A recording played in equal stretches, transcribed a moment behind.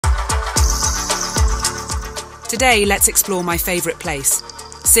Today, let's explore my favourite place.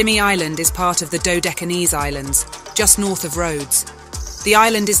 Symi Island is part of the Dodecanese Islands, just north of Rhodes. The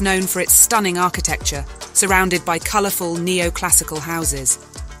island is known for its stunning architecture, surrounded by colourful neoclassical houses.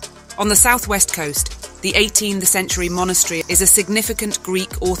 On the southwest coast, the 18th century monastery is a significant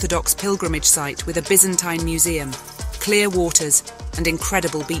Greek Orthodox pilgrimage site with a Byzantine museum, clear waters and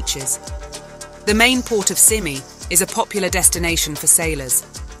incredible beaches. The main port of Symi is a popular destination for sailors.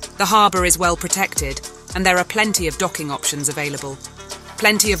 The harbour is well protected and there are plenty of docking options available.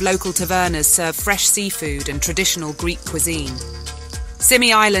 Plenty of local tavernas serve fresh seafood and traditional Greek cuisine.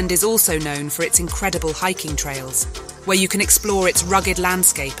 Symi Island is also known for its incredible hiking trails, where you can explore its rugged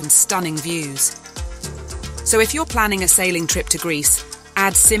landscape and stunning views. So if you're planning a sailing trip to Greece,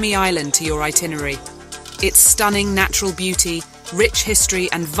 add Symi Island to your itinerary. Its stunning natural beauty, rich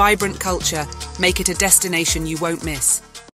history and vibrant culture make it a destination you won't miss.